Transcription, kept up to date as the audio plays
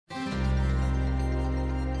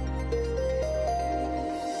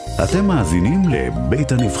אתם מאזינים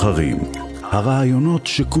לבית הנבחרים, הרעיונות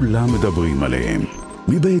שכולם מדברים עליהם,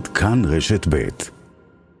 מבית כאן רשת בית.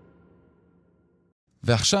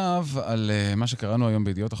 ועכשיו על מה שקראנו היום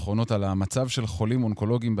בידיעות אחרונות, על המצב של חולים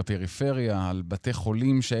אונקולוגים בפריפריה, על בתי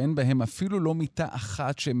חולים שאין בהם אפילו לא מיטה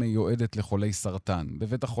אחת שמיועדת לחולי סרטן.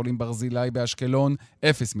 בבית החולים ברזילי באשקלון,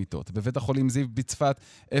 0 מיטות. בבית החולים זיו בצפת,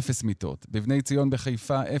 0 מיטות. בבני ציון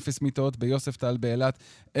בחיפה, 0 מיטות. ביוסף טל באילת,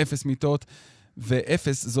 0 מיטות.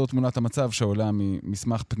 ואפס זו תמונת המצב שעולה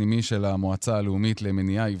ממסמך פנימי של המועצה הלאומית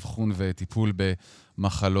למניעה, אבחון וטיפול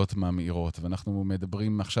במחלות ממאירות. ואנחנו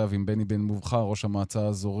מדברים עכשיו עם בני בן מובחר, ראש המועצה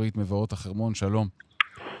האזורית מבואות החרמון. שלום.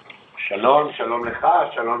 שלום, שלום לך,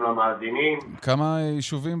 שלום למאזינים. כמה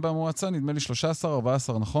יישובים במועצה? נדמה לי 13,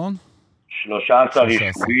 14, נכון? 13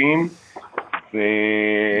 יישובים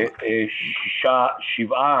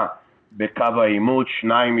ו7 בקו העימות,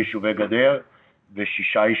 2 יישובי גדר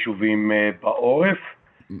ו6 יישובים בעורף.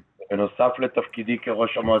 בנוסף לתפקידי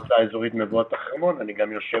כראש המועצה האזורית מבואות החרמון, אני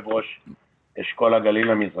גם יושב ראש אשכול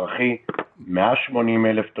הגליל המזרחי,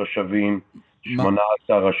 180,000 תושבים,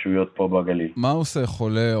 18 רשויות פה בגליל. מה עושה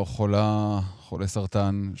חולה או חולה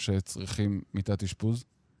סרטן שצריכים מיטת אשפוז?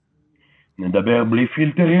 נדבר בלי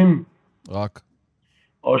פילטרים? רק.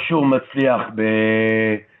 או שהוא מצליח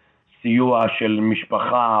בסיוע של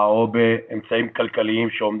משפחה או באמצעים כלכליים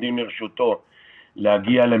שעומדים לרשותו,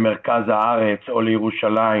 להגיע למרכז הארץ או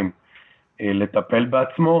לירושלים לטפל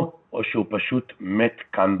בעצמו, או שהוא פשוט מת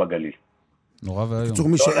כאן בגליל. נורא והיום. בקיצור,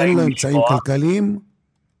 מי שאין לו אמצעים כלכליים?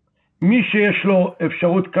 מי שיש לו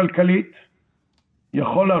אפשרות כלכלית,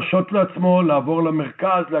 יכול להרשות לעצמו לעבור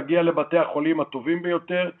למרכז, להגיע לבתי החולים הטובים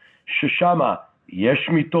ביותר, ששם יש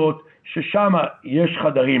מיטות, ששם יש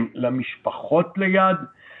חדרים למשפחות ליד,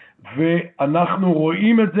 ואנחנו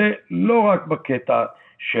רואים את זה לא רק בקטע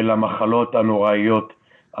של המחלות הנוראיות,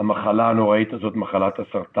 המחלה הנוראית הזאת, מחלת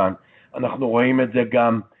הסרטן. אנחנו רואים את זה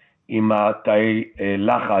גם עם התאי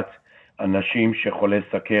לחץ, אנשים שחולי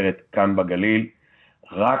סכרת כאן בגליל.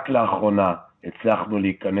 רק לאחרונה הצלחנו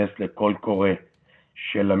להיכנס לקול קורא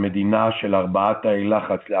של המדינה של 4 תאי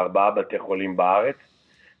לחץ ל4 בתי חולים בארץ,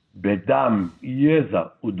 בדם, יזע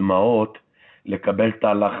ודמעות לקבל תא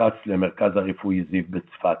לחץ למרכז הרפואי זיו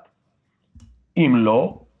בצפת. אם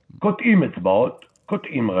לא, קוטעים אצבעות,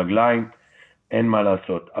 קוטעים רגליים, אין מה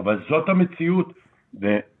לעשות. אבל זאת המציאות,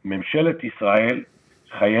 וממשלת ישראל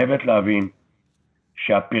חייבת להבין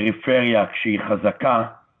שהפריפריה, כשהיא חזקה,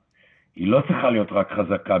 היא לא צריכה להיות רק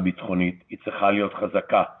חזקה ביטחונית, היא צריכה להיות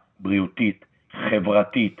חזקה בריאותית,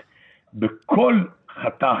 חברתית, בכל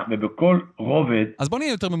חתך ובכל רובד. אז בוא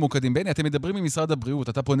נהיה יותר ממוקדים. בני, אתם מדברים עם משרד הבריאות,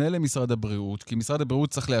 אתה פונה למשרד הבריאות, כי משרד הבריאות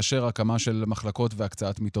צריך לאשר הקמה של מחלקות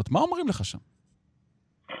והקצאת מיטות. מה אומרים לך שם?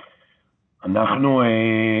 אנחנו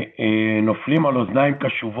נופלים על אוזניים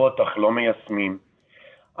קשובות, אך לא מיישמים.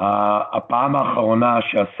 הפעם האחרונה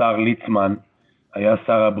שהשר ליצמן היה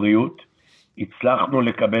שר הבריאות, הצלחנו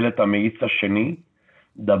לקבל את המאיץ השני,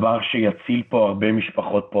 דבר שיציל פה הרבה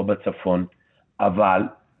משפחות פה בצפון, אבל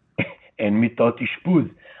אין מיטות אשפוז.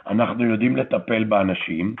 אנחנו יודעים לטפל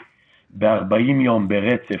באנשים ב-40 יום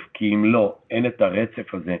ברצף, כי אם לא, אין את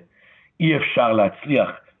הרצף הזה, אי אפשר להצליח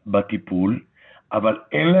בטיפול, אבל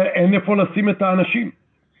אין איפה לשים את האנשים.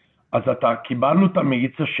 אז קיבלנו את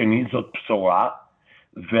המאיץ השני, זאת בשורה,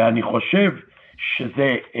 ואני חושב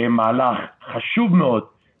שזה מהלך חשוב מאוד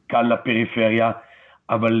כאן לפריפריה,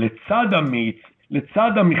 אבל לצד המאיץ,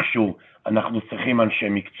 לצד המכשור, אנחנו צריכים אנשי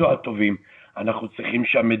מקצוע טובים, אנחנו צריכים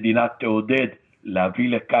שהמדינה תעודד להביא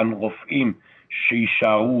לכאן רופאים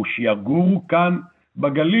שישארו, שיגורו כאן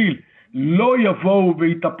בגליל, לא יבואו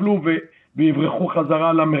ויטפלו ויברחו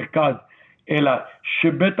חזרה למרכז, אלא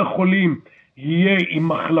שבית החולים יהיה עם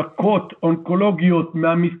מחלקות אונקולוגיות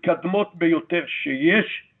מהמתקדמות ביותר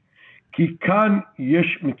שיש, כי כאן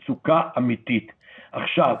יש מצוקה אמיתית.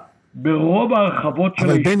 עכשיו, ברוב הרחבות של...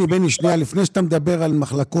 אבל בני, שנייה, לפני שאתה מדבר על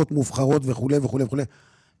מחלקות מובחרות וכו' וכו' וכו',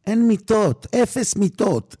 אין מיטות, 0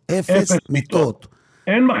 מיטות, 0 מיטות.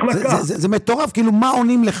 אין מחלקה. זה מטורף, כאילו מה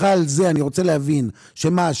עונים לך על זה? אני רוצה להבין,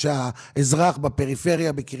 שהאזרח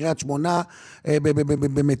בפריפריה, בקריית שמונה,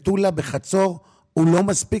 במטולה, בחצור, הוא לא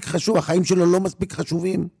מספיק חשוב, החיים שלו לא מספיק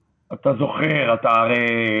חשובים? אתה זוכר, אתה הרי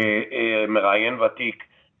מראיין ותיק,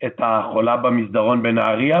 את החולה במסדרון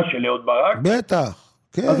בנהריה של אהוד ברק? בטח,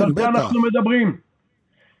 כן, אז על בטח. זה אנחנו מדברים.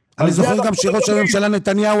 אני זוכר גם שראש הממשלה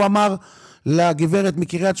נתניהו אמר לגברת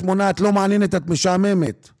מקריית שמונה, את לא מעניינת, את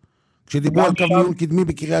משעממת. כשדיברו על קו מיון קדמי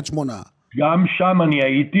בקריית שמונה. גם שם אני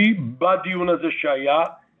הייתי, בדיון הזה שהיה.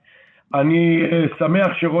 אני שמח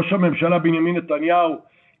שראש הממשלה בנימין נתניהו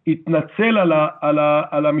התנצל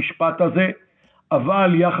על המשפט הזה,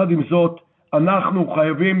 אבל יחד עם זאת, אנחנו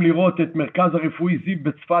חייבים לראות את מרכז הרפואי זיו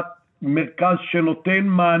בצפת, מרכז שנותן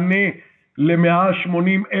מענה ל-180,000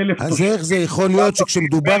 תושבים. אז איך זה יכול להיות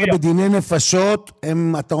שכשמדובר בדיני נפשות,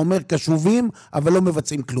 הם, אתה אומר, קשובים, אבל לא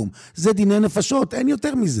מבצעים כלום? זה דיני נפשות, אין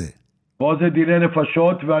יותר מזה. פה זה דיני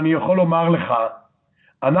נפשות, ואני יכול לומר לך,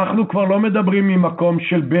 אנחנו כבר לא מדברים ממקום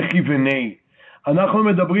של בכי וני, אנחנו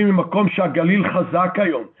מדברים ממקום שהגליל חזק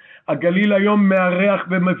היום. הגליל היום מארח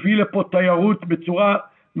ומביא לפה תיירות בצורה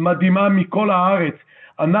מדהימה מכל הארץ.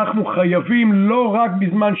 אנחנו חייבים לא רק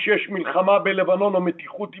בזמן שיש מלחמה בלבנון או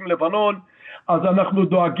מתיחות עם לבנון, אז אנחנו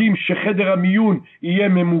דואגים שחדר המיון יהיה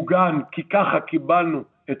ממוגן, כי ככה קיבלנו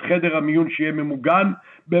את חדר המיון שיהיה ממוגן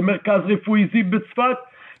במרכז רפואי זיו בצפת,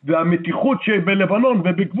 והמתיחות שבלבנון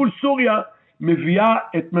ובגבול סוריה מביאה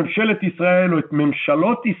את ממשלת ישראל או את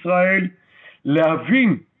ממשלות ישראל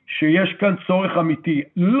להבין שיש כאן צורך אמיתי.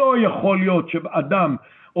 לא יכול להיות שאדם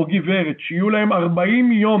או גברת שיהיו להם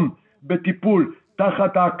 40 יום בטיפול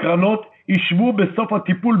תחת ההקרנות, ישבו בסוף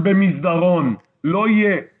הטיפול במסדרון. לא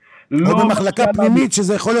יהיה. או במחלקה פנימית,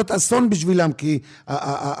 שזה יכול להיות אסון בשבילם, כי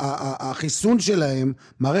החיסון שלהם,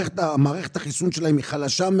 מערכת החיסון שלהם היא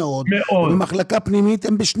חלשה מאוד. במחלקה פנימית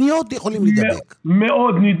הם בשניות יכולים להידבק.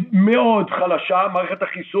 מאוד, מאוד חלשה מערכת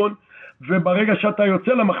החיסון, וברגע שאתה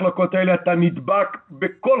יוצא למחלקות האלה אתה נדבק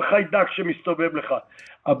בכל חיידק שמסתובב לך.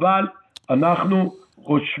 אבל אנחנו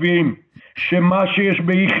חושבים שמה שיש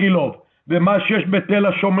באיכילוב ומה שיש בתל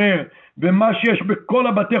השומר ומה שיש בכל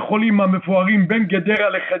הבתי חולים המפוארים בין גדרה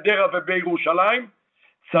לחדרה ובירושלים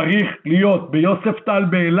צריך להיות ביוסף טל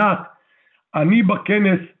באילת. אני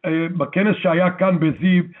בכנס שהיה כאן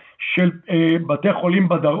בזיו של בתי חולים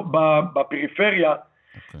בפריפריה,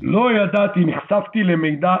 לא ידעתי, נחשפתי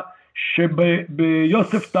למידע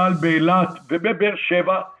שביוסף טל באילת ובבאר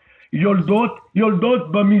שבע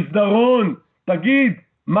יולדות במסדרון. תגיד,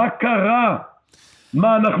 מה קרה?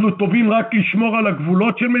 מה, אנחנו טובים רק לשמור על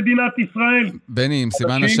הגבולות של מדינת ישראל? בני, עם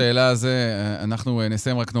סימן השאלה הזה, אנחנו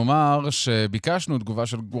נסיים רק נאמר שביקשנו תגובה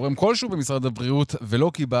של גורם כלשהו במשרד הבריאות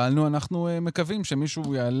ולא קיבלנו. אנחנו מקווים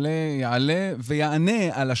שמישהו יעלה ויענה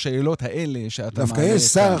על השאלות האלה שאתה דווקא יש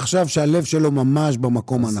שר עכשיו שהלב שלו ממש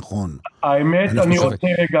במקום הנכון. האמת,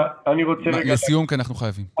 אני רוצה רגע לסיום, כי אנחנו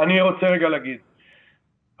חייבים. אני רוצה רגע להגיד,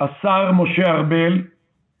 השר משה ארבל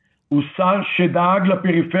הוא שר שדאג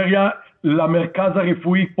לפריפריה, למרכז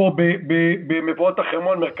הרפואי פה במבואות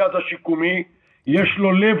החרמון, מרכז השיקומי, יש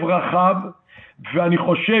לו לב רחב, ואני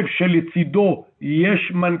חושב שלצידו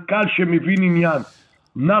יש מנכ"ל שמבין עניין.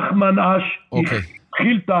 נחמן אש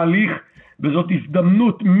התחיל תהליך, וזאת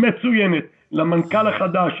הזדמנות מצוינת למנכ"ל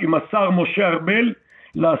החדש עם השר משה ארבל,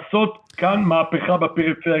 לעשות כאן מהפכה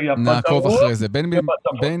בפריפריה. נעקוב אחרי זה.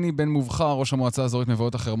 בני בן מובחר, ראש המועצה האזורית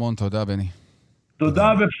מבואות החרמון, תודה בני.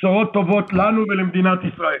 תודה ובשורות טובות לנו ולמדינת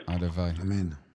ישראל. הלוואי. אמן.